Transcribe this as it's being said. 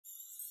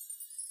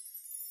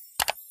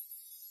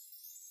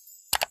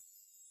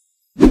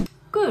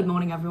Good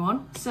morning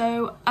everyone.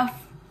 So a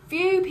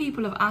few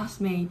people have asked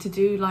me to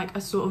do like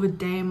a sort of a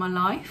day in my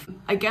life.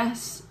 I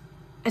guess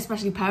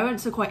especially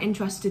parents are quite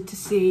interested to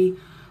see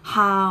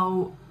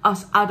how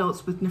us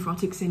adults with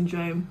nephrotic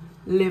syndrome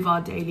live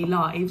our daily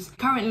lives.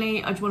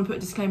 Currently, I just want to put a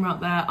disclaimer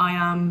out there, I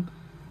am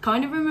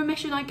kind of in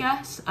remission, I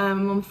guess.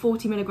 I'm on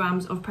 40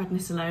 milligrams of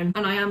prednisolone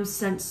and I am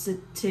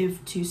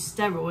sensitive to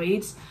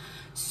steroids.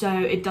 So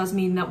it does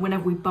mean that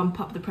whenever we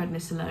bump up the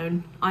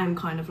prednisolone, I am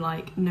kind of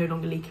like no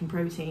longer leaking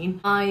protein.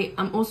 I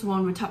am also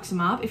on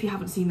rituximab. If you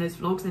haven't seen those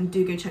vlogs, then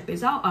do go check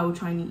those out. I will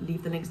try and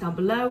leave the links down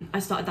below. I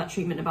started that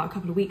treatment about a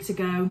couple of weeks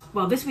ago.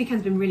 Well, this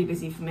weekend's been really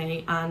busy for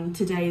me and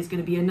today is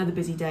going to be another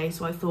busy day.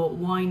 So I thought,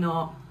 why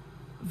not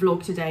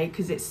vlog today?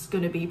 Because it's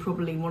going to be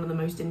probably one of the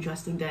most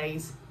interesting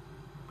days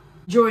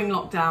during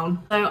lockdown.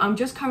 So I'm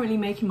just currently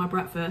making my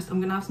breakfast. I'm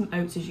gonna have some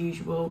oats as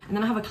usual, and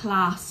then I have a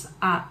class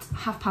at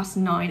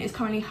 9:30. It's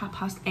currently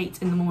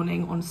 8:30 in the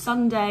morning on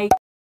Sunday.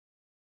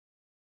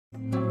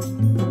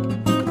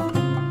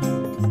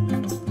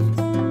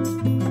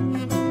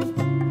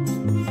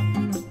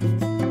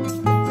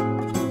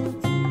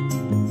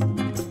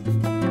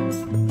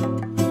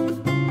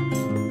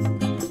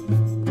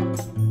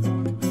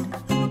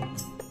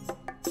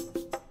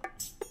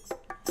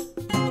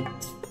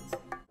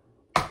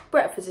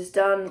 Breakfast is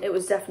done. It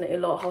was definitely a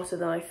lot hotter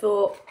than I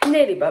thought.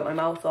 Nearly burnt my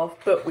mouth off,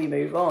 but we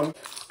move on.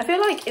 I feel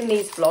like in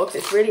these vlogs,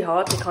 it's really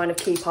hard to kind of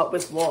keep up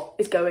with what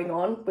is going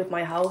on with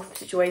my health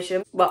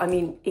situation. Well, I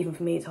mean, even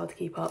for me, it's hard to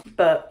keep up.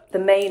 But the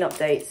main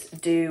updates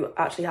do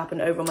actually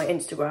happen over on my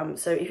Instagram.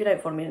 So if you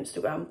don't follow me on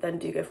Instagram, then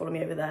do go follow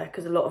me over there,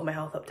 because a lot of my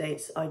health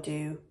updates I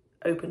do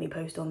openly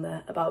post on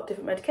there about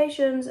different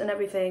medications and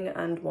everything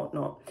and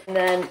whatnot. And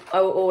then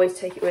I will always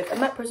take it with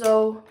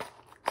omeprazole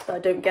so I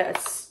don't get a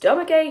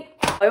stomachache.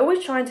 I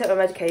always try and take my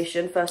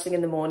medication first thing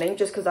in the morning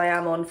just because I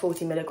am on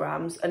 40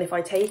 milligrams, and if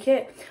I take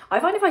it, I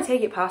find if I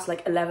take it past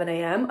like 11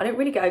 AM, I don't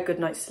really get a good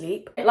night's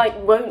sleep. It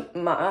like won't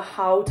matter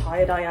how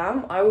tired I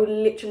am, I will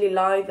literally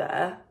lie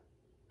there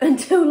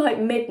until like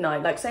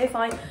midnight. Like say if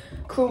I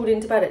crawled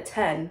into bed at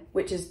 10,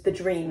 which is the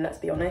dream, let's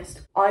be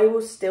honest, I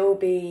will still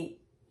be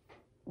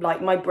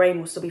like, my brain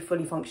will still be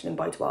fully functioning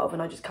by 12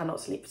 and I just cannot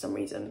sleep for some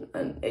reason,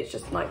 and it's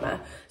just a nightmare.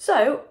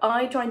 So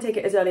I try and take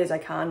it as early as I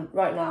can.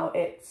 Right now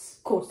it's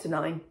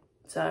 9:15,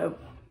 so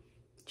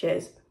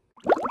cheers.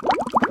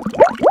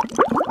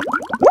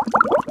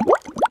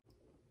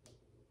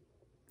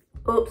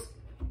 Oops.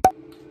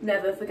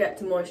 Never forget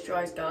to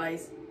moisturise,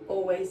 guys.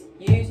 Always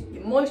use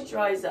your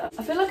moisturiser.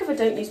 I feel like if I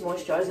don't use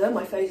moisturiser,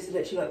 my face is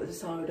literally like the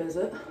Sahara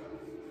Desert.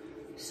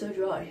 It's so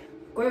dry.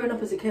 Growing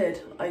up as a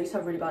kid, I used to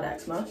have really bad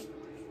eczema.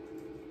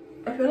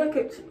 I feel like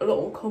it's a lot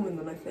more common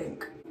than I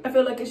think. I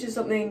feel like it's just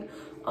something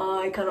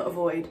I cannot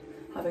avoid,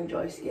 having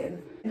dry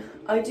skin.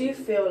 I do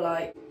feel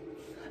like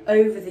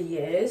over the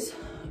years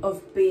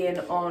of being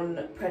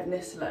on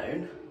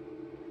prednisolone,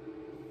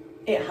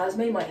 it has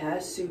made my hair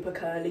super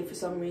curly for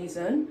some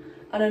reason.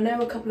 And I know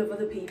a couple of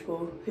other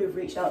people who have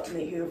reached out to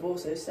me who have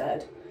also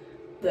said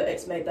that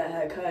it's made their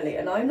hair curly.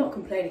 And I'm not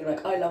complaining,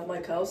 like I love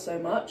my curls so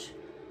much,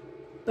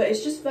 but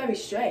it's just very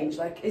strange.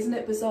 Like, isn't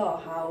it bizarre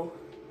how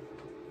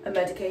a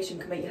medication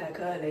can make your hair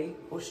curly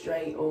or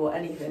straight or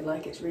anything?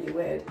 Like, it's really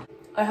weird.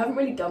 I haven't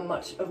really done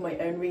much of my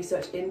own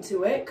research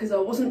into it because I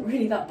wasn't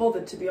really that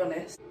bothered, to be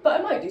honest. But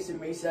I might do some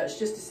research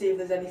just to see if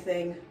there's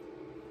anything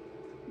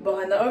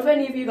behind that, or if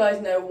any of you guys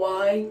know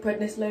why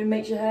prednisolone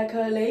makes your hair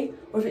curly,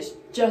 or if it's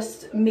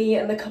just me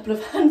and a couple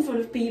of handful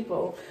of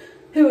people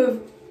who have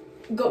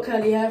got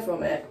curly hair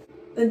from it,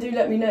 then do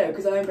let me know,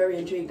 because I am very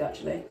intrigued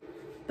actually.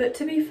 But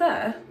to be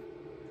fair,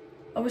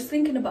 I was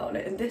thinking about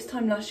it, and this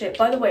time last year,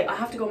 by the way, I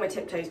have to go on my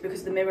tiptoes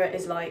because the mirror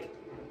is like,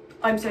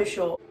 I'm so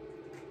short.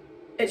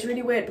 It's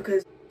really weird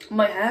because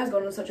my hair has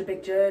gone on such a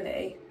big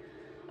journey.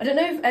 I don't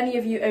know if any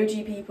of you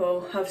OG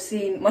people have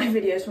seen my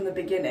videos from the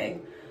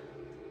beginning,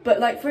 but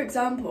like, for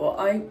example,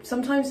 I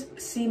sometimes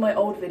see my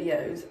old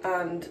videos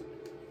and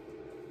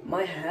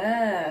my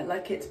hair,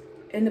 like, it's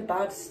in a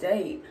bad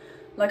state.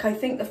 Like, I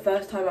think the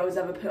first time I was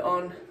ever put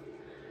on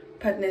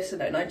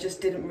prednisolone, I just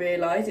didn't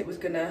realise it was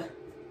gonna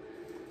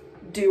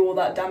do all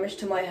that damage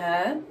to my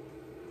hair.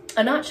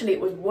 And actually it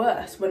was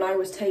worse when I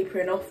was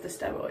tapering off the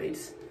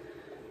steroids,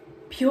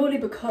 purely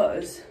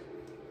because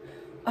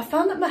I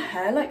found that my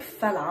hair like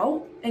fell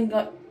out in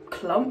like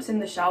clumps in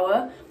the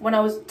shower when I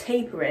was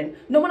tapering.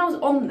 Not when I was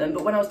on them,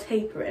 but when I was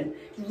tapering.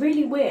 It's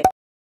really weird.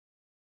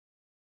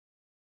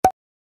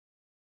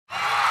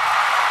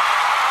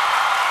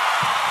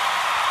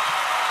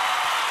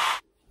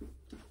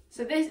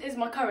 So this is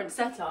my current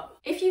setup.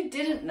 If you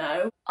didn't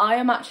know, I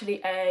am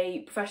actually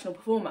a professional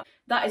performer.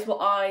 That is what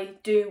I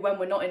do when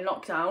we're not in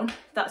lockdown.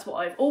 That's what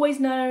I've always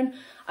known.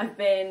 I've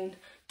been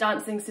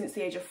dancing since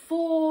the age of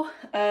 4.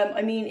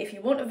 I mean, if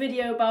you want a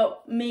video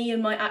about me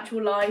and my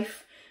actual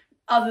life,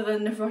 other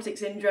than nephrotic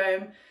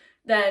syndrome,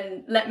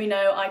 then let me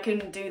know, I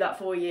can do that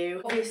for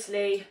you.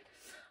 Obviously,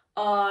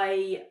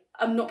 I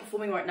am not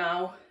performing right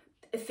now.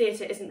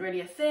 theatre isn't really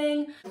a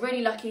thing. I'm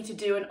really lucky to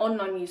do an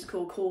online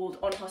musical called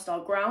On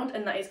Hostile Ground,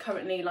 and that is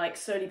currently like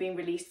slowly being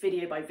released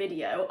video by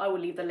video. I will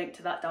leave the link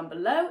to that down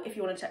below if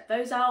you want to check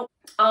those out.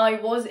 I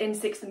was in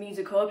Six the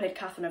Musical. I played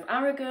Catherine of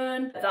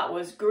Aragon. That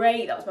was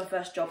great. That was my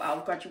first job out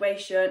of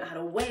graduation. I had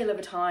a whale of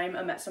a time.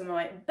 I met some of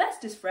my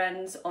bestest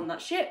friends on that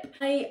ship.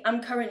 I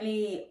am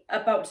currently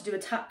about to do a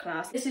tap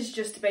class. This is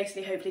just to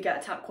basically hopefully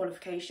get a tap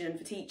qualification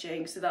for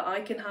teaching so that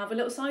I can have a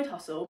little side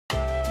hustle.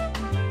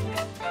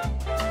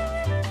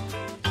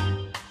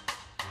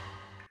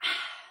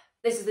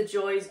 This is the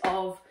joys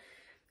of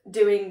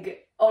doing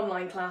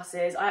online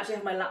classes. I actually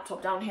have my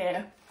laptop down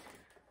here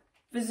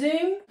for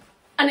Zoom.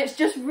 And it's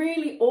just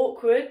really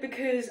awkward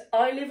because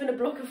I live in a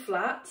block of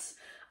flats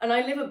and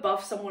I live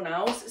above someone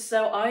else,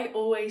 so I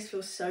always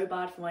feel so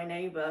bad for my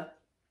neighbour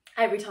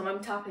every time I'm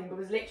tapping,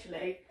 because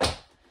literally,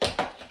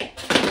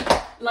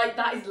 like,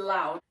 that is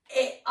loud.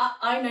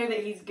 I know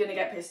that he's gonna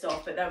get pissed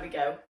off, but there we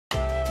go.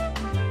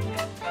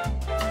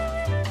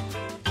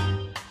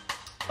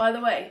 By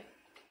the way,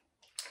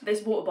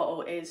 this water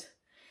bottle is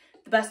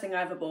the best thing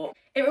I ever bought.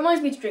 It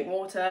reminds me to drink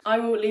water. I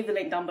will leave the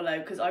link down below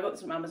because I got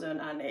this from Amazon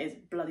and it is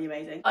bloody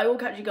amazing. I will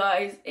catch you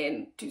guys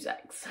in 2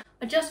 secs.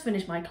 I just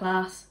finished my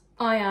class.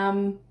 I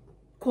am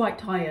quite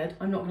tired,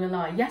 I'm not gonna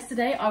lie.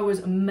 Yesterday I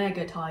was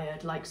mega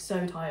tired, like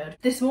so tired.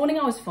 This morning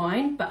I was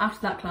fine, but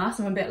after that class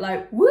I'm a bit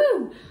like,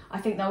 woo! I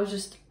think that was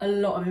just a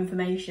lot of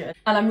information.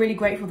 And I'm really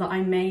grateful that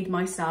I made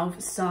myself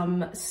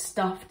some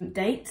stuffed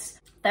dates.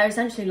 They're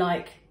essentially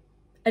like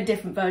a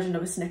different version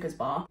of a Snickers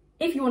bar.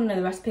 If you want to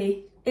know the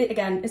recipe,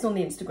 again, it's on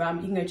the Instagram,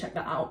 you can go check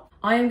that out.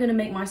 I am going to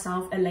make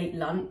myself a late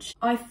lunch.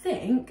 I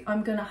think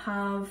I'm going to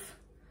have,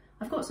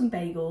 I've got some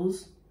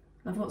bagels,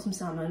 I've got some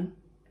salmon,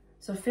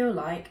 so I feel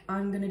like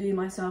I'm going to do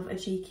myself a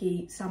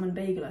cheeky salmon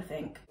bagel, I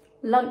think.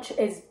 Lunch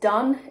is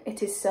done,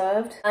 it is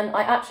served, and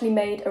I actually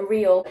made a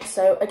reel,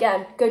 so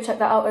again, go check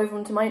that out over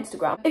onto my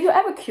Instagram. If you're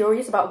ever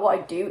curious about what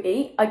I do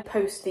eat, I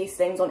post these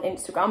things on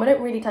Instagram. I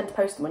don't really tend to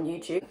post them on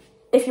YouTube.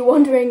 If you're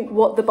wondering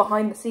what the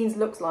behind the scenes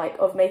looks like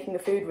of making a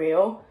food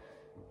reel,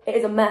 it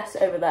is a mess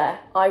over there.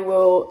 I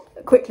will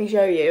quickly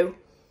show you.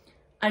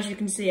 As you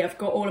can see, I've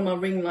got all of my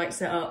ring lights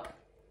set up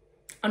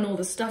and all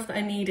the stuff that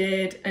I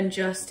needed, and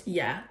just,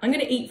 yeah. I'm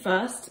gonna eat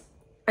first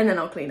and then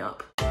I'll clean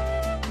up.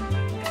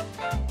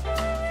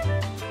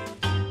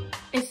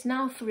 It's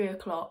now 3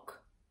 o'clock.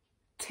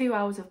 2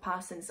 hours have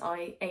passed since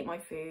I ate my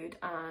food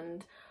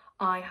and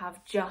I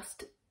have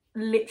just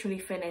literally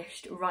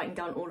finished writing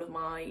down all of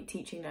my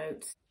teaching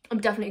notes. I'm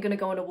definitely going to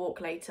go on a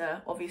walk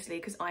later, obviously,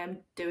 because I am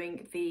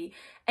doing the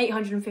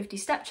 850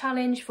 step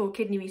challenge for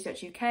Kidney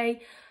Research UK.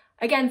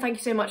 Again, thank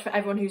you so much for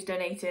everyone who's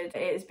donated.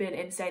 It has been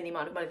insane the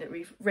amount of money that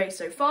we've raised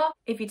so far.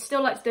 If you'd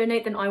still like to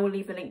donate, then I will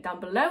leave the link down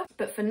below.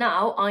 But for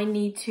now, I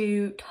need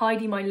to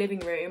tidy my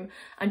living room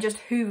and just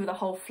hoover the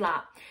whole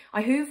flat.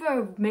 I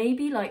hoover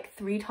maybe like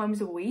 3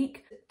 times a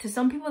week. To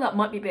some people that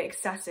might be a bit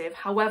excessive.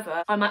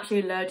 However, I'm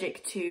actually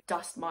allergic to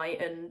dust mite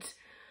and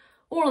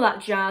all of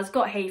that jazz,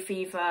 got hay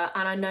fever,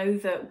 and I know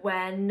that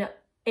when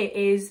it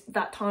is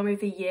that time of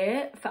the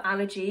year for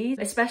allergies,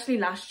 especially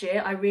last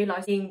year, I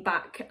realised being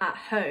back at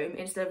home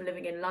instead of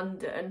living in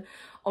London,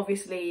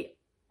 obviously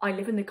I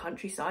live in the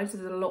countryside, so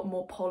there's a lot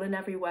more pollen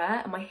everywhere,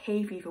 and my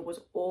hay fever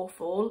was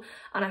awful,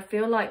 and I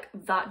feel like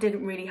that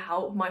didn't really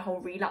help my whole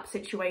relapse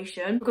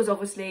situation, because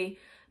obviously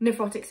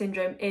nephrotic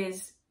syndrome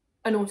is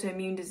an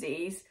autoimmune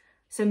disease,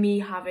 so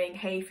me having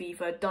hay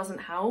fever doesn't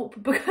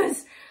help,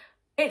 because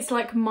it's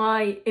like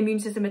my immune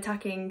system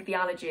attacking the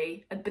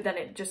allergy, but then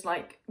it just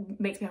like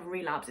makes me have a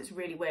relapse. It's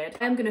really weird.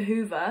 I'm gonna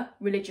hoover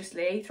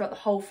religiously throughout the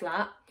whole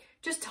flat,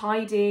 just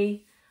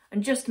tidy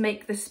and just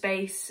make the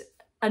space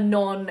a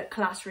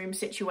non-classroom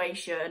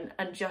situation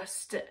and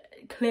just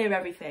clear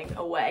everything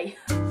away.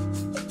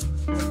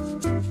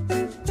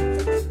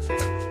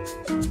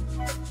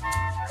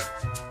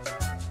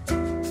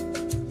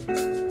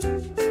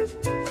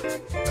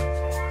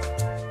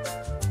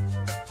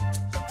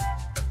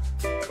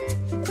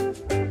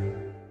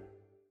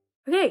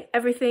 Okay,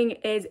 everything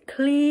is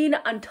clean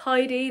and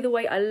tidy the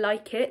way I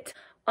like it.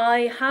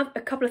 I have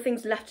a couple of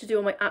things left to do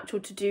on my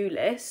actual to-do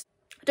list.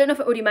 I don't know if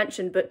I already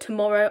mentioned, but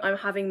tomorrow I'm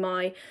having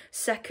my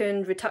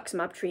second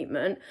rituximab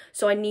treatment,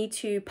 so I need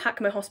to pack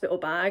my hospital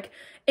bag.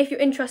 If you're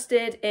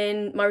interested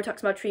in my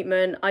rituximab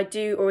treatment, I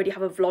do already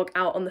have a vlog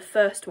out on the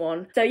first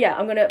one. So yeah,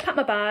 I'm gonna pack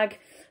my bag,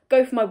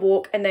 go for my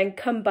walk, and then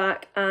come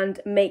back and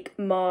make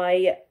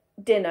my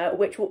dinner,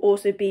 which will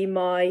also be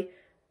my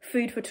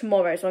food for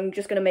tomorrow. So I'm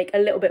just going to make a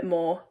little bit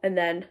more, and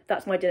then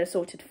that's my dinner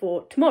sorted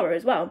for tomorrow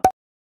as well.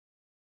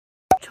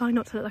 Try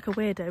not to look like a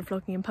weirdo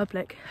vlogging in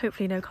public.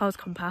 Hopefully no cars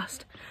come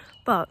past.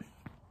 But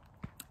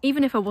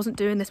even if I wasn't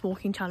doing this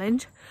walking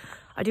challenge,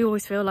 I do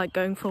always feel like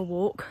going for a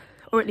walk,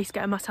 or at least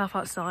getting myself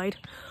outside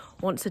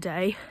once a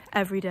day,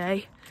 every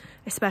day,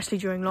 especially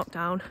during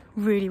lockdown,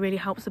 really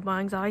helps with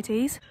my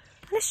anxieties.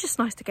 And it's just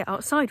nice to get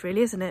outside,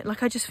 really, isn't it?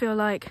 Like, I just feel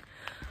like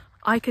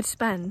I could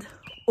spend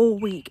all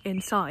week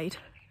inside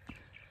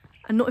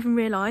and not even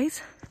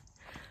realise.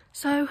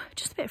 So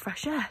just a bit of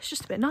fresh air, it's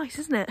just a bit nice,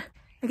 isn't it?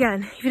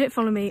 Again, if you don't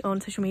follow me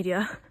on social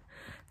media,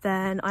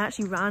 Then I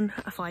actually ran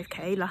a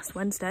 5k last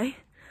Wednesday.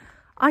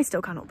 I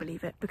still cannot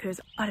believe it because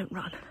I don't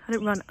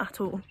run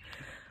at all.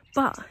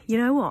 But you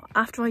know what,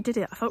 after I did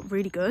it I felt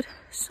really good,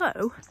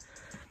 so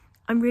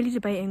I'm really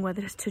debating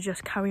whether to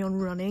just carry on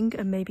running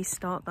and maybe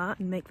start that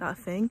and make that a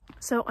thing.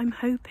 So I'm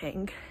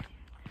hoping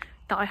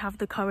that I have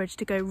the courage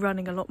to go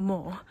running a lot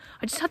more.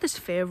 I just had this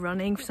fear of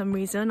running for some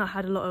reason. I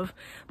had a lot of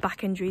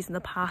back injuries in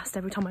the past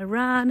every time I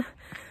ran,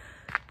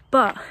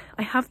 but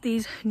I have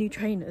these new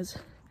trainers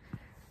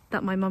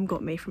that my mum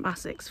got me from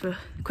Asics for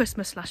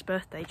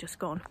Christmas/birthday just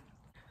gone.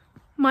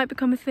 Might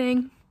become a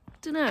thing,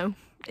 don't know.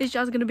 Is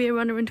Jazz gonna be a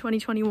runner in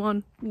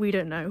 2021? We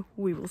don't know,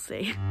 we will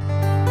see.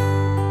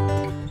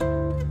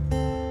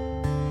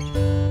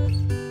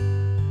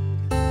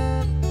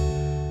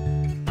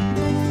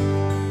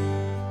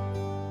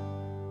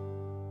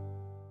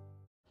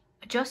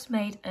 Just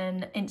made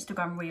an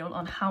Instagram reel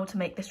on how to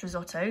make this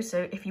risotto,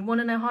 so if you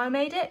want to know how I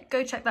made it,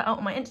 go check that out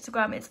on my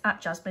Instagram. It's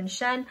at Jasmine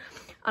Shen,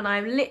 and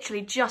I'm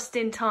literally just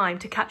in time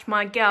to catch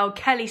my girl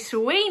Kelly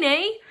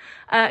Sweeney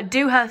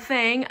do her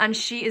thing, and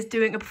she is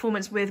doing a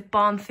performance with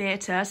Barn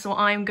Theatre, so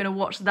I'm going to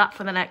watch that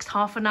for the next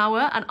half an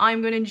hour and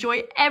I'm going to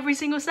enjoy every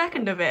single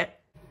second of it.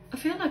 I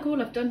feel like all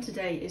I've done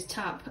today is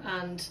tap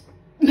and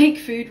make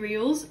food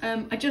reels.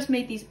 I just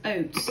made these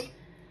oats.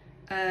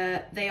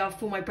 They are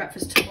for my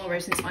breakfast tomorrow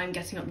since I'm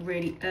getting up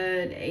really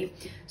early.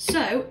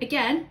 So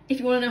again, if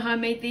you want to know how I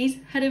made these,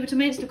 head over to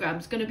my Instagram.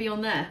 It's going to be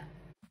on there.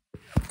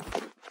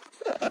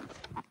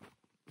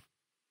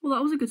 Well,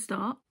 that was a good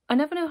start. I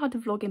never know how to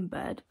vlog in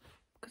bed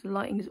because the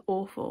lighting is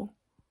awful.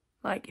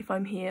 Like if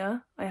I'm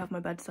here, I have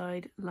my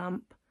bedside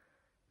lamp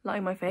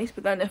lighting my face,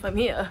 but then if I'm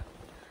here,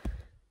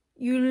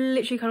 you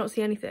literally cannot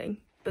see anything.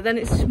 But then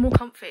it's more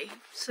comfy.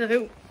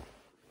 So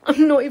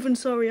I'm not even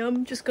sorry,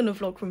 I'm just gonna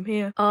vlog from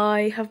here.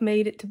 I have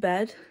made it to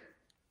bed,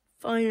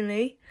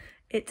 finally.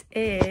 It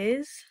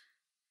is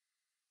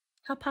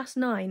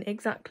 9:30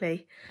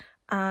 exactly,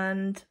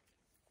 and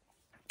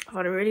I've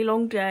had a really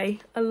long day.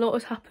 A lot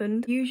has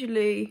happened.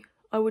 Usually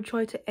I would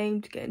try to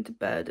aim to get into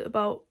bed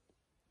about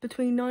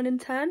between 9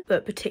 and 10,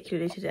 but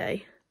particularly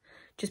today,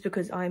 just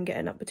because I'm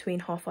getting up between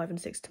 5:30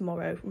 and 6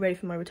 tomorrow, ready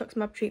for my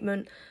rituximab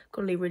treatment.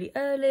 Gotta leave really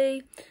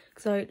early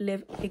because I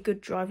live a good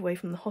drive away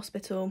from the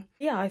hospital.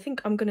 Yeah, I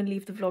think I'm gonna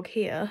leave the vlog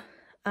here,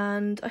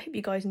 and I hope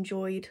you guys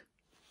enjoyed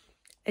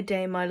a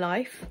day in my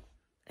life.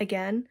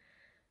 Again,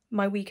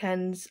 my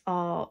weekends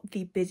are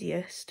the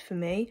busiest for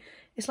me.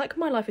 It's like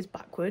my life is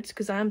backwards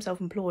because I am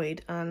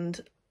self-employed,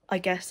 and I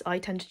guess I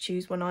tend to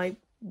choose when I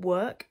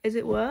work, as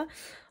it were.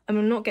 I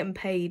mean, I'm not getting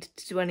paid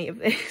to do any of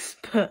this,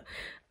 but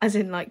as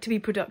in like to be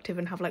productive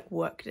and have like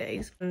work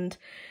days, and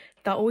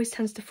that always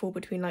tends to fall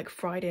between like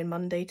Friday and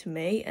Monday to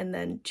me, and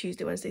then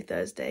Tuesday, Wednesday,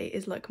 Thursday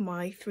is like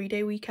my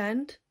 3-day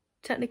weekend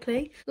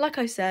technically. Like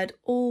I said,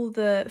 all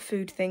the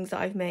food things that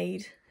I've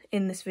made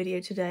in this video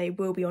today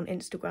will be on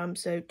Instagram,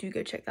 so do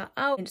go check that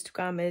out.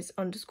 Instagram is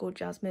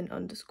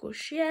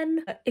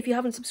 _Jasmine_Shen. If you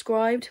haven't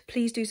subscribed,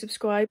 please do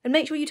subscribe, and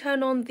make sure you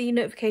turn on the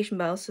notification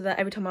bell so that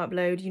every time I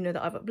upload, you know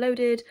that I've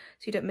uploaded,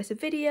 so you don't miss a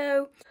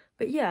video.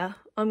 But yeah,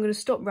 I'm going to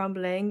stop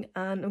rambling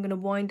and I'm going to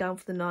wind down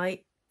for the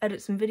night,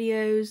 edit some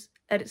videos,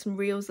 edit some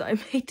reels that I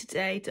made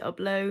today to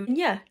upload. And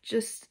yeah,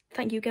 just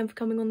thank you again for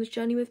coming on this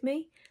journey with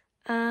me,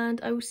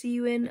 and I will see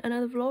you in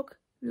another vlog.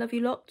 Love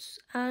you lots,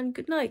 and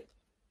good night.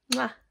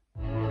 Mwah.